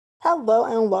Hello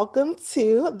and welcome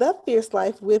to The Fierce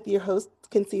Life with your host,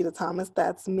 Concita Thomas.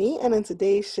 That's me. And in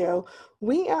today's show,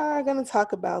 we are going to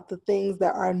talk about the things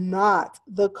that are not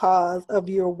the cause of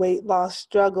your weight loss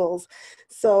struggles.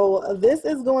 So this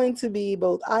is going to be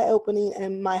both eye-opening,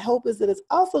 and my hope is that it's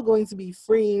also going to be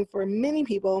freeing for many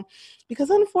people, because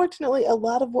unfortunately, a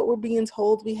lot of what we're being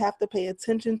told we have to pay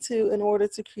attention to in order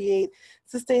to create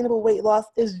sustainable weight loss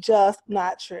is just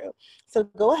not true. So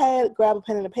go ahead, grab a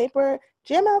pen and a paper,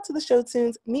 jam out to the show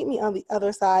tunes, meet me on the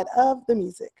other side of the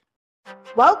music.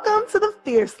 Welcome to The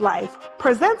Fierce Life,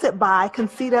 presented by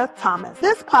Concita Thomas.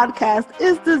 This podcast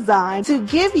is designed to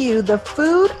give you the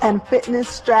food and fitness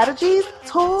strategies,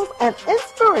 tools, and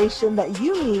inspiration that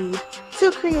you need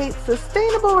to create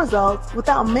sustainable results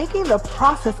without making the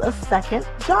process a second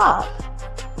job.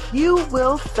 You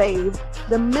will save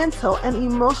the mental and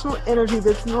emotional energy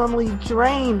that's normally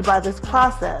drained by this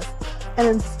process, and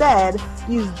instead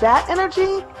use that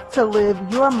energy to live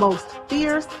your most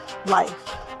fierce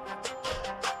life.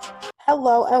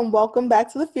 Hello and welcome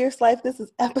back to The Fierce Life. This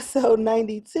is episode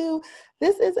 92.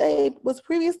 This was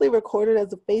previously recorded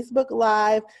as a Facebook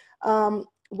Live.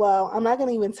 Well, I'm not going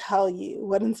to even tell you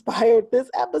what inspired this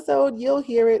episode. You'll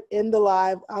hear it in the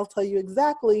live. I'll tell you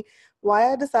exactly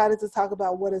why I decided to talk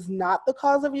about what is not the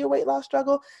cause of your weight loss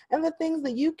struggle and the things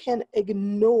that you can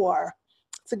ignore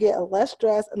to get less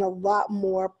stress and a lot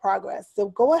more progress. So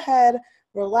go ahead,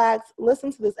 relax,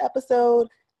 listen to this episode,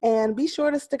 and be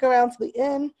sure to stick around to the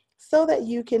end so that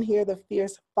you can hear the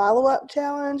Fierce follow-up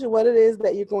challenge, what it is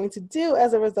that you're going to do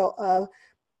as a result of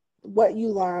what you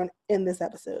learn in this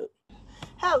episode.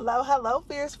 Hello,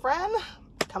 Fierce friend.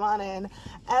 Come on in.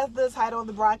 As the title of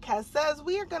the broadcast says,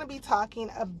 we are going to be talking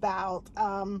about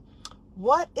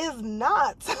what is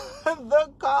not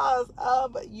the cause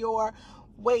of your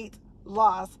weight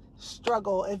loss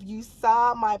struggle. If you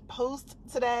saw my post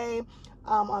today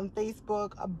on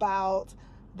Facebook about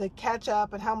the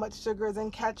ketchup and how much sugar is in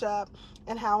ketchup,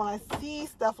 and how when I see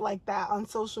stuff like that on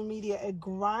social media, it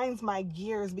grinds my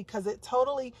gears because it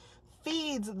totally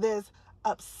feeds this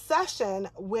obsession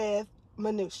with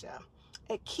minutia.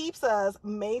 It keeps us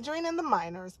majoring in the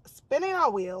minors, spinning our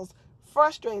wheels,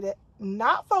 frustrated,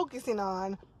 not focusing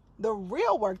on the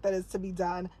real work that is to be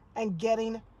done, and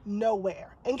getting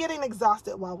nowhere and getting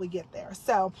exhausted while we get there.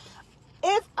 So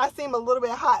if I seem a little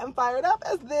bit hot and fired up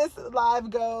as this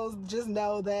live goes, just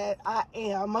know that I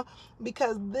am,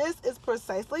 because this is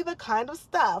precisely the kind of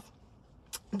stuff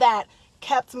that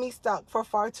kept me stuck for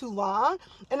far too long,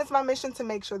 and it's my mission to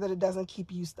make sure that it doesn't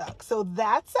keep you stuck. So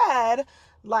that said,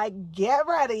 get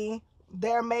ready.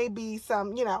 There may be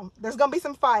some, there's going to be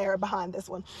some fire behind this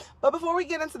one. But before we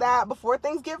get into that, before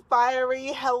things get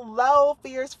fiery, hello,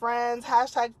 Fierce friends.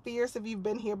 Hashtag Fierce if you've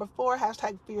been here before.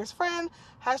 Hashtag Fierce friend.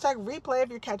 Hashtag replay if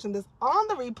you're catching this on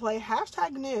the replay.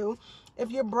 Hashtag new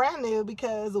if you're brand new,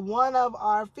 because one of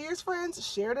our Fierce friends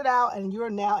shared it out and you are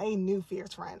now a new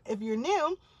Fierce friend. If you're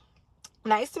new,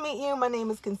 nice to meet you. My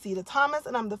name is Concita Thomas,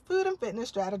 and I'm the food and fitness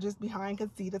strategist behind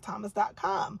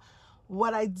ConcitaThomas.com.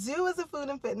 What I do as a food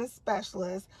and fitness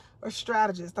specialist or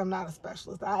strategist, I'm not a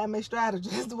specialist, I am a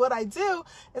strategist. What I do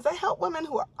is I help women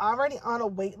who are already on a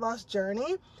weight loss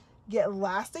journey get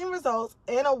lasting results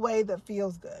in a way that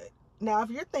feels good. Now, if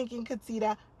you're thinking,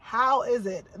 Concita, how is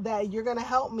it that you're going to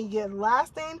help me get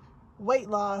lasting weight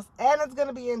loss and it's going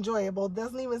to be enjoyable?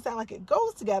 Doesn't even sound like it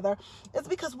goes together. It's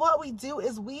because what we do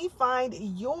is we find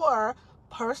your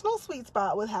personal sweet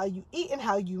spot with how you eat and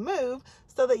how you move,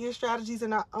 so that your strategies are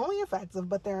not only effective,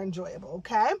 but they're enjoyable,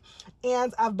 okay?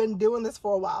 And I've been doing this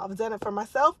for a while. I've done it for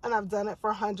myself, and I've done it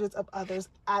for hundreds of others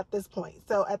at this point.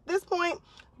 So at this point,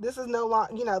 this is no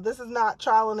longer, this is not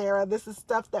trial and error. This is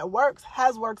stuff that works,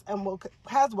 has worked, and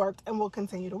will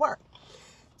continue to work.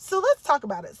 So let's talk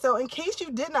about it. So in case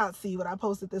you did not see what I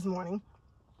posted this morning,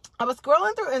 I was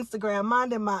scrolling through Instagram,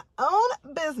 minding my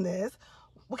own business.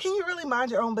 Well, can you really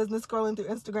mind your own business scrolling through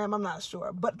Instagram? I'm not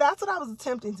sure, but that's what I was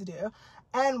attempting to do.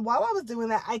 And while I was doing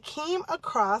that, I came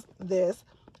across this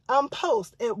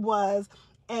post. It was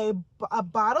a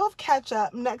bottle of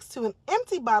ketchup next to an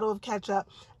empty bottle of ketchup,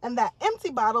 and that empty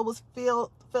bottle was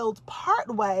filled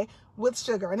part way with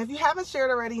sugar. And if you haven't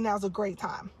shared already, now's a great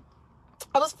time.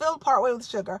 It was filled part way with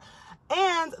sugar,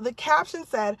 and the caption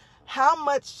said, "How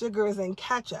much sugar is in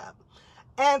ketchup?"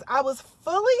 And I was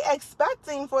fully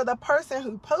expecting for the person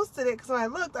who posted it, because when I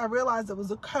looked, I realized it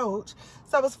was a coach.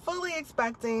 So I was fully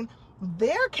expecting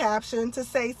their caption to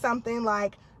say something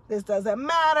like, "This doesn't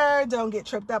matter, don't get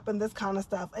tripped up in this kind of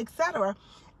stuff," etc.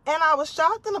 And I was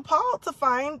shocked and appalled to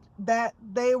find that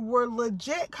they were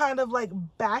legit kind of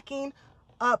backing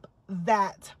up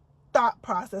that thought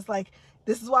process.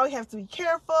 this is why we have to be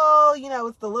careful. You know,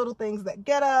 it's the little things that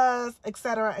get us,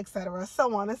 etc.,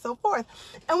 so on and so forth.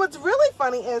 And what's really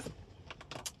funny is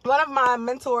one of my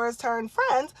mentors turned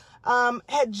friends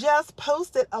had just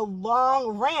posted a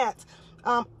long rant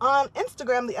on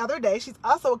Instagram the other day. She's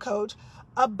also a coach,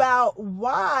 about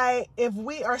why, if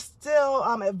we are still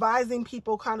advising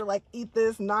people kind of like eat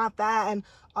this, not that, and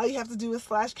all you have to do is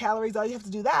slash calories, all you have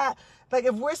to do that, like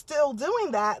if we're still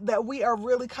doing that, that we are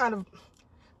really kind of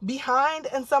behind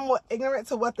and somewhat ignorant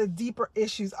to what the deeper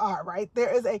issues are, right?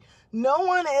 No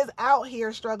one is out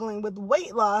here struggling with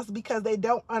weight loss because they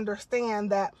don't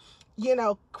understand that, you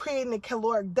know, creating a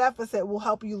caloric deficit will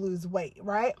help you lose weight,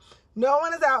 right? No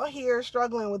one is out here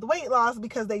struggling with weight loss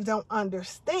because they don't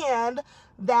understand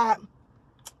that,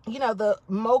 you know, the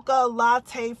mocha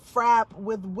latte frap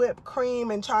with whipped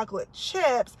cream and chocolate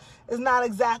chips is not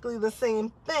exactly the same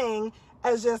thing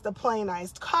as just a plain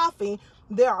iced coffee.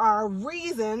 There are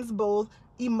reasons, both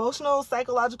emotional,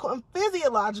 psychological, and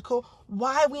physiological,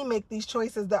 why we make these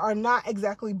choices that are not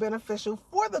exactly beneficial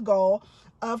for the goal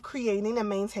of creating and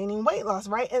maintaining weight loss,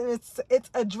 right? And it's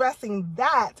addressing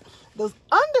those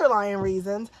underlying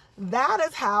reasons. That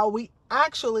is how we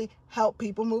actually help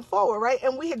people move forward, right?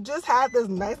 And we had just had this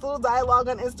nice little dialogue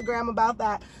on Instagram about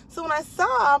that. So when I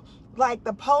saw like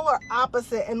the polar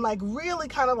opposite and like really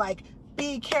kind of like,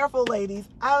 be careful, ladies,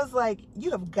 I was like,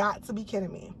 you have got to be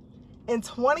kidding me. In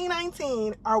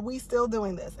 2019, are we still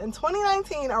doing this? In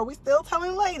 2019, are we still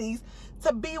telling ladies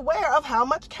to beware of how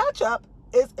much ketchup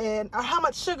is in, or how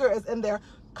much sugar is in their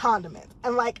condiments?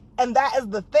 And that is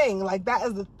the thing,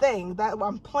 that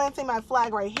I'm planting my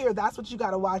flag right here. That's what you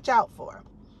got to watch out for.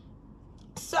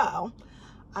 So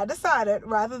I decided,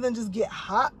 rather than just get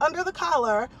hot under the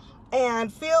collar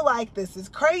and feel like this is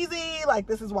crazy, like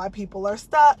this is why people are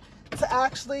stuck, to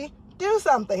actually do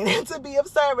something and to be of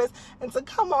service and to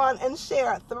come on and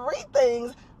share 3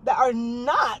 things that are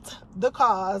not the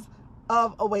cause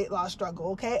of a weight loss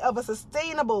struggle, okay? Of a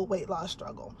sustainable weight loss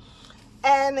struggle.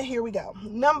 And here we go.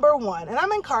 Number 1, and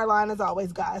I'm in car line as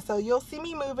always, guys, so you'll see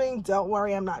me moving. Don't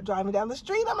worry, I'm not driving down the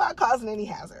street. I'm not causing any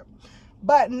hazard.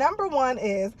 But number 1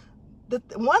 is the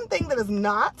one thing that is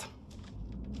not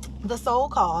the sole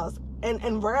cause,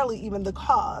 and rarely even the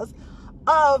cause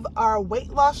of our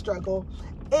weight loss struggle,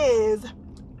 is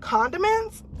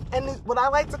condiments and what I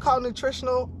like to call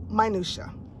nutritional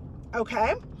minutia.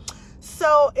 Okay?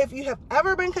 So if you have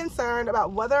ever been concerned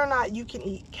about whether or not you can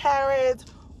eat carrots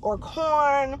or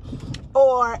corn,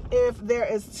 or if there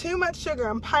is too much sugar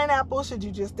in pineapple, should you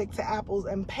just stick to apples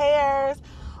and pears?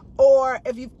 Or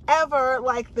if you've ever,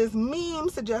 like this meme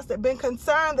suggested, been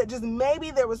concerned that just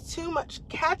maybe there was too much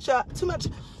ketchup, too much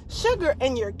sugar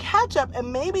in your ketchup,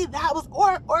 and maybe that was,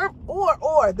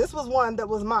 or this was one that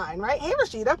was mine, right? Hey,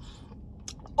 Rashida.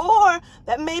 Or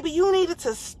that maybe you needed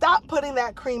to stop putting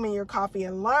that cream in your coffee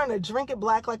and learn to drink it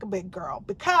black like a big girl,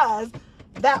 because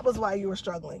that was why you were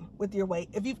struggling with your weight.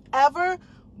 If you've ever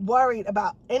worried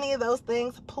about any of those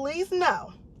things, please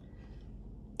know,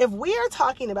 if we are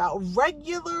talking about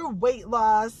regular weight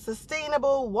loss,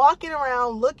 sustainable, walking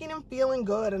around looking and feeling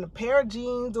good in a pair of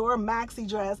jeans or a maxi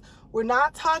dress, we're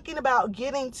not talking about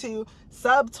getting to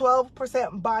sub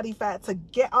 12% body fat to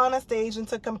get on a stage and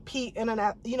to compete in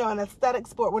an aesthetic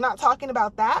sport. We're not talking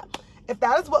about that. If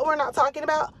that is what we're not talking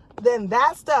about, then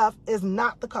that stuff is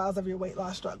not the cause of your weight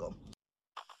loss struggle.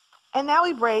 And now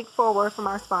we break for a word from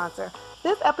our sponsor.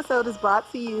 This episode is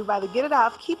brought to you by the Get It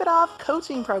Off, Keep It Off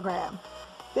coaching program.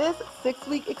 This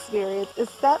 6-week experience is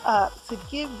set up to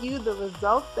give you the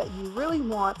results that you really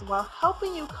want while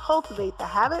helping you cultivate the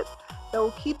habits that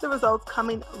will keep the results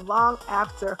coming long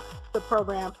after the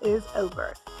program is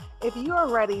over. If you are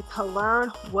ready to learn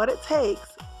what it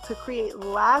takes to create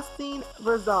lasting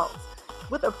results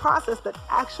with a process that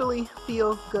actually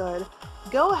feels good,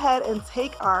 go ahead and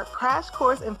take our crash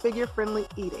course in figure-friendly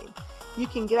eating. You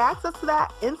can get access to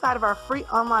that inside of our free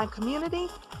online community,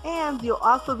 and you'll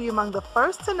also be among the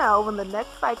first to know when the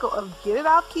next cycle of Get It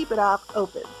Off, Keep It Off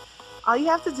opens. All you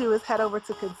have to do is head over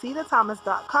to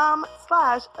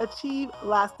ConcitaThomas.com/achieve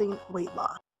lasting weight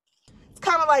loss. It's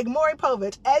kind of like Maury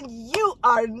Povich, and you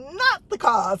are not the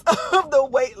cause of the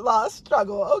weight loss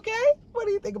struggle, okay? What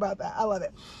do you think about that? I love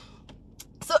it.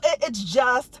 So it's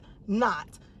just not.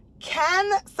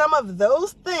 Can some of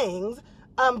those things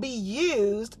be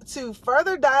used to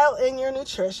further dial in your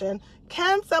nutrition?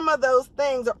 Can some of those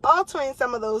things, or altering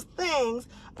some of those things,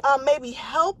 maybe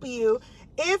help you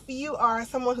if you are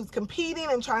someone who's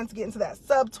competing and trying to get into that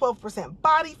sub 12%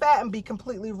 body fat and be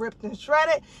completely ripped and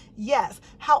shredded? Yes.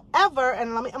 However,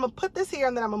 and I'm going to put this here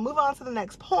and then I'm going to move on to the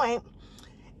next point.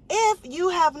 If you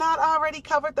have not already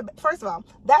covered first of all,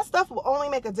 that stuff will only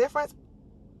make a difference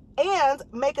and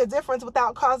make a difference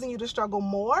without causing you to struggle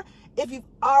more if you've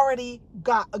already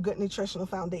got a good nutritional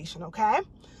foundation, okay?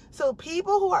 So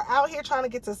people who are out here trying to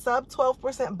get to sub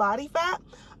 12% body fat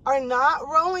are not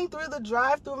rolling through the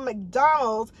drive-thru of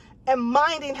McDonald's and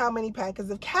minding how many packets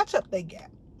of ketchup they get.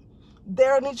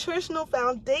 Their nutritional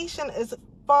foundation is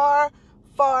far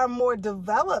more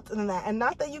developed than that. And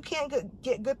not that you can't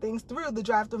get good things through the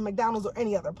drive-thru of McDonald's or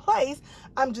any other place.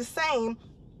 I'm just saying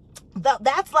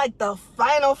that's like the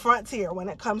final frontier when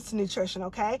it comes to nutrition,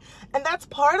 okay? And that's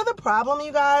part of the problem,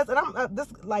 you guys. And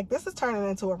this is turning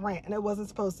into a rant, and it wasn't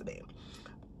supposed to be.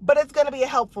 But it's going to be a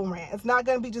helpful rant. It's not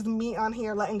going to be just me on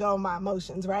here letting go of my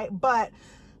emotions, right? But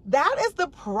that is the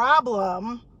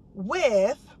problem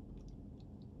with,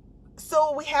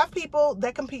 so we have people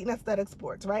that compete in aesthetic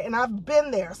sports, right? And I've been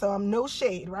there, so I'm no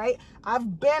shade, right?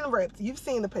 I've been ripped. You've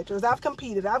seen the pictures. I've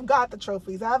competed. I've got the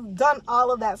trophies. I've done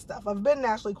all of that stuff. I've been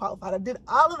nationally qualified. I did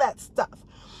all of that stuff.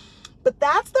 But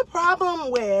that's the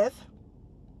problem with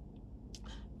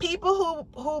people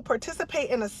who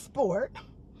participate in a sport,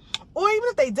 or even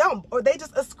if they don't, or they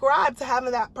just ascribe to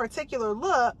having that particular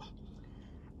look,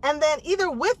 and then either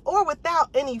with or without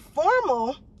any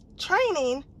formal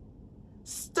training,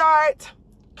 start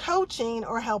coaching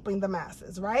or helping the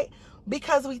masses, right?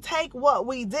 Because we take what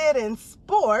we did in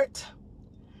sport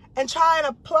and try and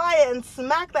apply it and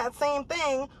smack that same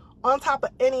thing on top of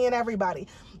any and everybody.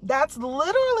 That's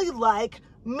literally like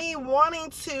me wanting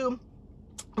to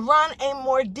run a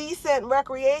more decent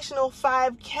recreational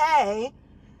 5K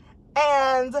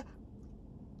and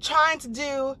trying to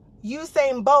do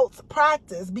Usain Bolt's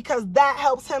practice because that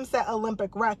helps him set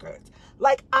Olympic records.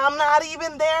 Like, I'm not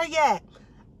even there yet.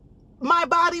 My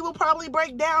body will probably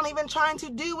break down even trying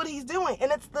to do what he's doing.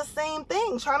 And it's the same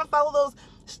thing, trying to follow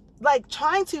those, like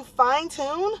trying to fine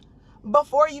tune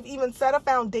before you've even set a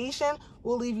foundation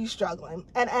will leave you struggling.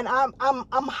 And I'm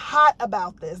hot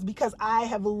about this because I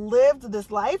have lived this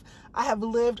life. I have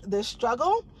lived this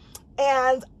struggle,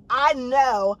 and I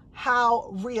know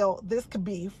how real this could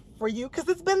be for you because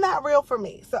it's been that real for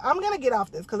me. So I'm going to get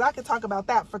off this because I could talk about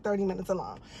that for 30 minutes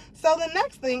alone. So the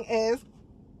next thing is,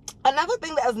 another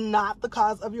thing that is not the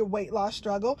cause of your weight loss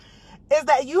struggle is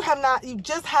that you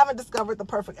just haven't discovered the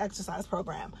perfect exercise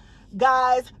program.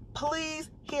 Guys, please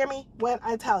hear me when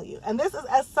I tell you. And this is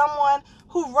as someone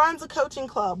who runs a coaching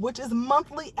club, which is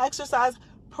monthly exercise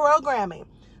programming.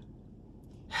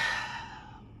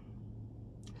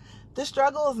 The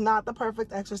struggle is not the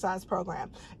perfect exercise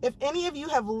program. If any of you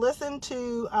have listened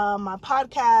to my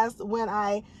podcast when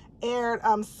I aired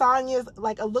Sonia's,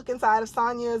 like a look inside of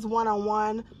Sonia's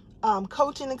one-on-one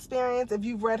coaching experience, if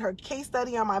you've read her case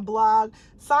study on my blog,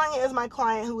 Sonia is my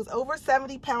client who is over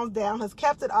 70 pounds down, has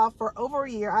kept it off for over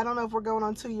a year. I don't know if we're going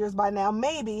on 2 years by now,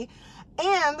 maybe.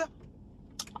 And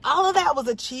all of that was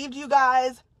achieved, you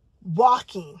guys,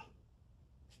 walking,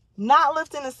 not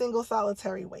lifting a single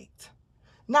solitary weight,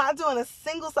 not doing a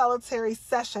single solitary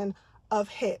session of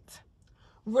HIIT,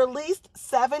 released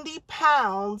 70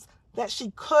 pounds that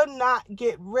she could not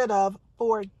get rid of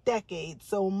for decades.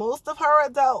 So most of her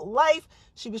adult life,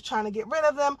 she was trying to get rid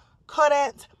of them,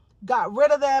 couldn't, got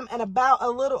rid of them in about a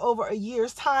little over a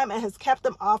year's time, and has kept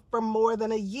them off for more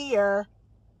than a year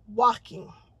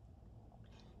walking.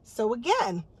 So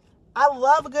again, I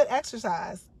love a good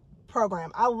exercise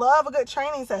program. I love a good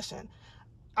training session.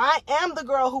 I am the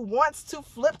girl who wants to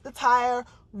flip the tire,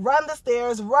 run the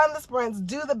stairs, run the sprints,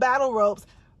 do the battle ropes,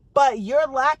 but your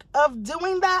lack of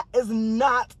doing that is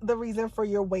not the reason for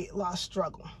your weight loss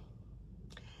struggle.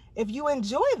 If you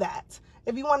enjoy that,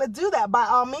 if you want to do that, by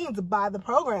all means, buy the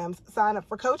programs, sign up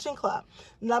for Coaching Club.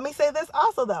 Let me say this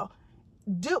also though,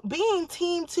 being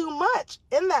team too much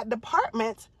in that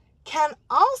department can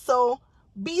also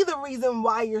be the reason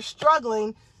why you're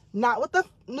struggling, not with the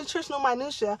nutritional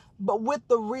minutia, but with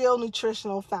the real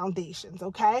nutritional foundations,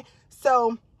 okay?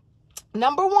 So,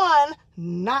 number one,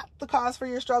 not the cause for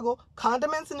your struggle,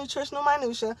 condiments and nutritional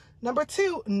minutia. Number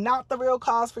two, not the real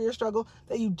cause for your struggle,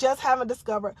 that you just haven't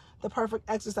discovered the perfect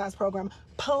exercise program.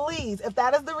 Please, if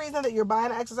that is the reason that you're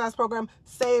buying an exercise program,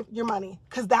 save your money,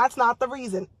 because that's not the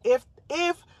reason. If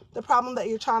the problem that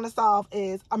you're trying to solve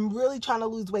is, I'm really trying to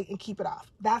lose weight and keep it off,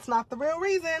 that's not the real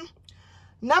reason.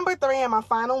 Number three, and my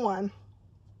final one,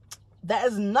 that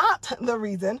is not the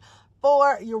reason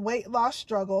for your weight loss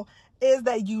struggle, is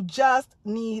that you just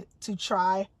need to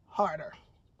try harder.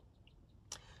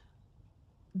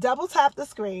 Double tap the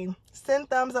screen, send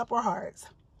thumbs up or hearts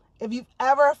if you've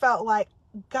ever felt like,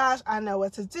 gosh, I know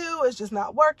what to do, it's just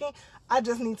not working, I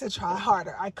just need to try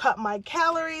harder. I cut my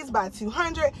calories by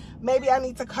 200, maybe I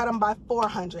need to cut them by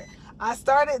 400. I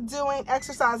started doing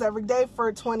exercise every day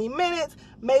for 20 minutes.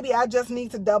 Maybe I just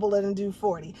need to double it and do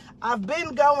 40. I've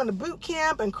been going to boot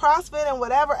camp and CrossFit and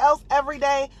whatever else every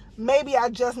day. Maybe I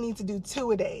just need to do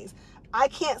 2-a-days. I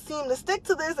can't seem to stick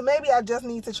to this, and maybe I just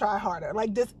need to try harder.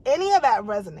 Like, does any of that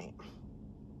resonate?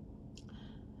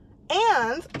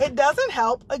 And it doesn't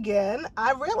help, again,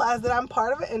 I realize that I'm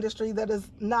part of an industry that is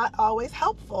not always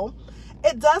helpful.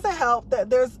 It doesn't help that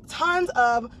there's tons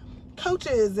of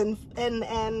coaches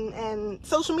and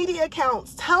social media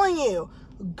accounts telling you,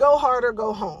 go harder,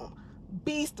 go home,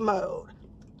 beast mode,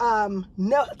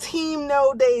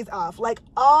 no days off, like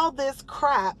all this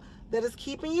crap that is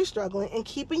keeping you struggling and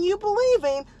keeping you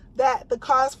believing that the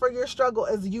cause for your struggle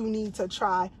is you need to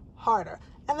try harder.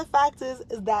 And the fact is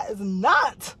that is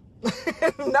not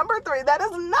number 3, that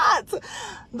is not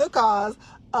the cause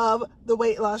of the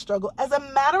weight loss struggle. As a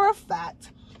matter of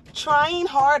fact, trying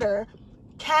harder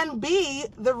can be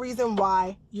the reason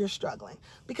why you're struggling.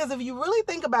 Because if you really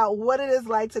think about what it is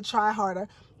like to try harder,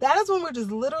 that is when we're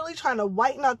just literally trying to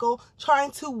white knuckle,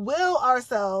 trying to will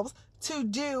ourselves to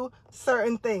do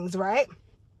certain things, right?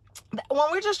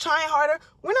 When we're just trying harder,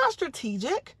 we're not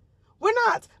strategic. We're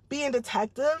not being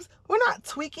detectives. We're not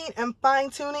tweaking and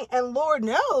fine-tuning. And Lord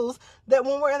knows that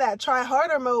when we're in that try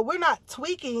harder mode, we're not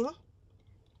tweaking,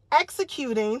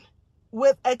 executing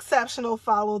with exceptional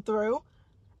follow-through,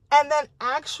 and then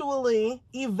actually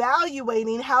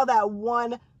evaluating how that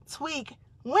one tweak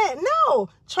went. No,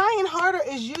 trying harder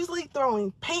is usually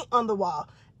throwing paint on the wall,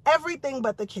 everything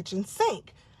but the kitchen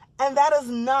sink. And that is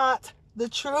not the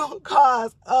true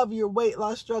cause of your weight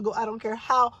loss struggle. I don't care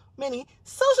how many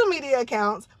social media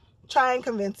accounts try and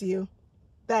convince you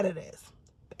that it is.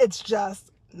 It's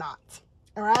just not.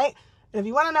 All right? And if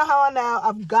you want to know how I know,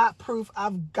 I've got proof,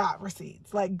 I've got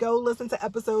receipts. Like, go listen to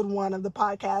episode 1 of the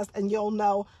podcast and you'll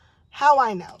know how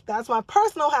I know. That's my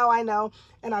personal how I know.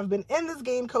 And I've been in this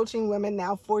game coaching women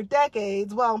now for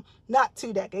decades. Well, not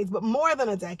 2 decades, but more than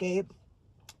a decade.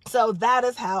 So that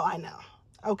is how I know.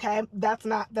 Okay? That's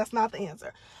not the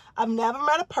answer. I've never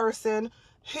met a person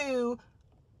who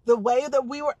the way that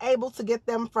we were able to get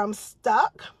them from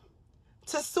stuck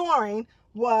to soaring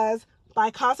was by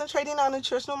concentrating on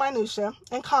nutritional minutia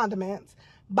and condiments,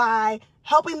 by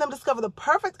helping them discover the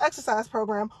perfect exercise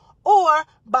program, or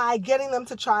by getting them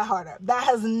to try harder. That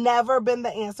has never been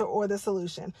the answer or the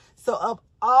solution. So of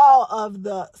all of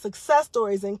the success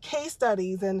stories and case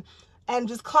studies and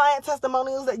just client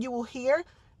testimonials that you will hear,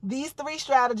 these 3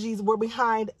 strategies were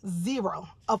behind 0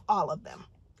 of all of them.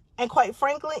 And quite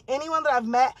frankly, anyone that I've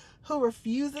met who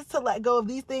refuses to let go of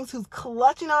these things, who's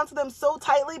clutching onto them so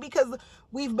tightly because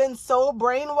we've been so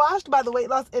brainwashed by the weight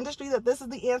loss industry that this is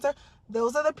the answer,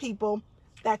 those are the people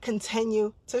that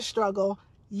continue to struggle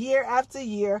year after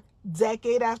year,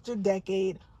 decade after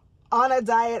decade, on a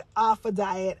diet, off a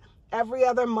diet, every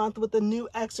other month with a new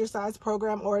exercise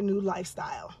program or a new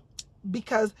lifestyle,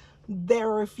 because they're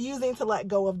refusing to let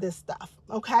go of this stuff.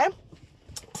 Okay?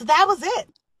 So that was it.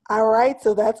 All right,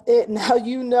 so that's it. Now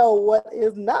you know what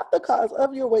is not the cause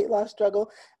of your weight loss struggle.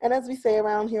 And as we say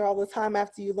around here all the time,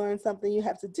 after you learn something, you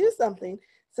have to do something.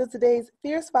 So today's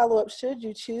fierce follow-up, should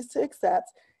you choose to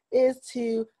accept, is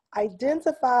to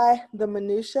identify the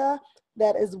minutia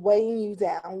that is weighing you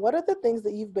down. What are the things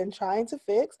that you've been trying to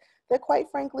fix that, quite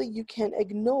frankly, you can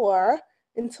ignore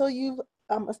until you've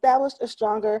established a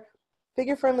stronger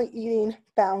figure-friendly eating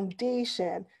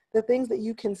foundation? The things that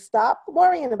you can stop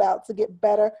worrying about to get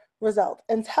better results.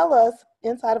 And tell us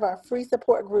inside of our free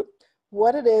support group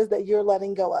what it is that you're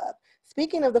letting go of.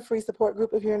 Speaking of the free support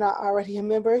group, if you're not already a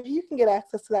member, you can get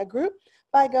access to that group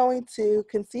by going to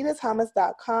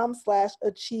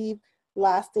ConcitaThomas.com/achieve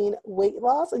lasting weight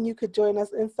loss. And you could join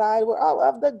us inside where all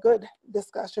of the good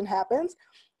discussion happens.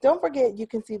 Don't forget, you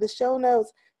can see the show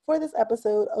notes for this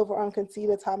episode over on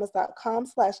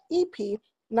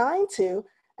ConcitaThomas.com/EP92.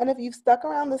 And if you've stuck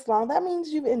around this long, that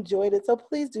means you've enjoyed it. So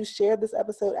please do share this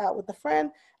episode out with a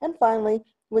friend. And finally,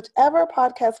 whichever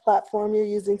podcast platform you're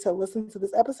using to listen to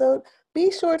this episode, be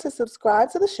sure to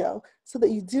subscribe to the show so that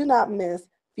you do not miss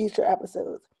future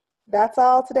episodes. That's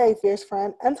all today, fierce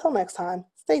friend. Until next time,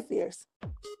 stay fierce.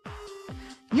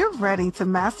 You're ready to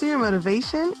master your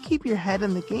motivation, keep your head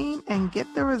in the game, and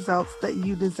get the results that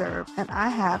you deserve. And I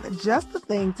have just the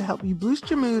thing to help you boost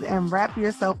your mood and wrap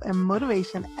yourself in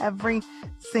motivation every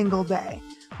single day.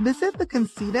 Visit the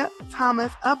Concita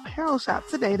Thomas apparel shop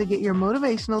today to get your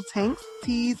motivational tanks,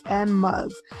 tees, and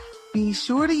mugs. Be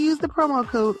sure to use the promo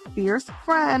code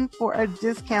FIERCEFRIEND for a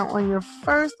discount on your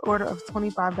first order of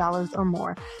 $25 or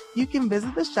more. You can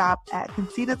visit the shop at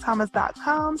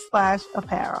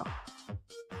ConcitaThomas.com/apparel.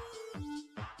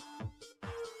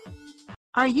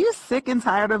 Are you sick and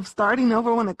tired of starting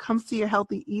over when it comes to your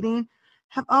healthy eating?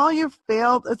 Have all your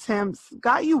failed attempts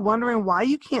got you wondering why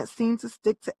you can't seem to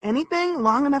stick to anything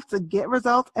long enough to get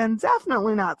results and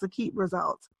definitely not to keep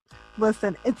results?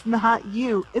 Listen, it's not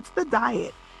you, it's the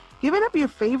diet. Giving up your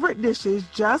favorite dishes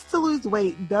just to lose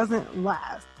weight doesn't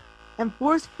last. And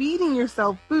force feeding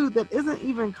yourself food that isn't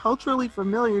even culturally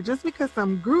familiar just because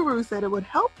some guru said it would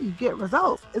help you get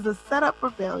results is a setup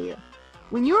for failure.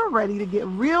 When you are ready to get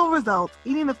real results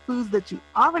eating the foods that you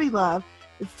already love,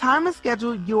 it's time to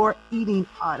schedule your eating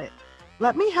audit.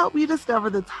 Let me help you discover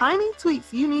the tiny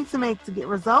tweaks you need to make to get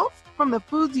results from the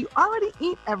foods you already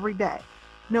eat every day.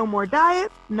 No more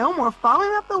diets, no more falling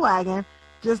off the wagon,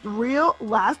 just real,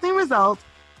 lasting results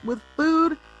with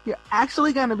food you're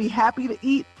actually going to be happy to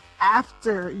eat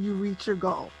after you reach your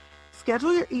goal.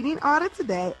 Schedule your eating audit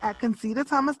today at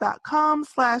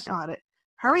ConcitaThomas.com/audit.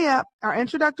 Hurry up, our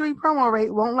introductory promo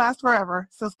rate won't last forever,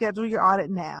 so schedule your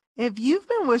audit now. If you've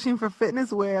been wishing for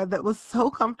fitness wear that was so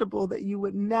comfortable that you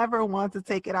would never want to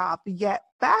take it off, yet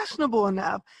fashionable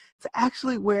enough to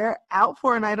actually wear out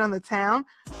for a night on the town,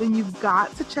 then you've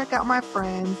got to check out my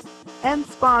friends and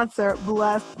sponsor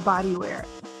Blessed Bodywear.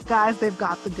 Guys, they've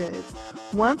got the goods.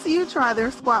 Once you try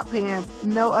their squat pants,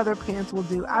 no other pants will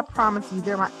do. I promise you,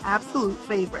 they're my absolute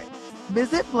favorite.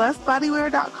 Visit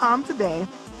blessedbodywear.com today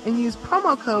and use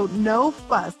promo code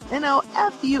NOFUSS,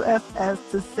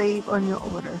 NOFUSS, to save on your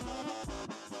order.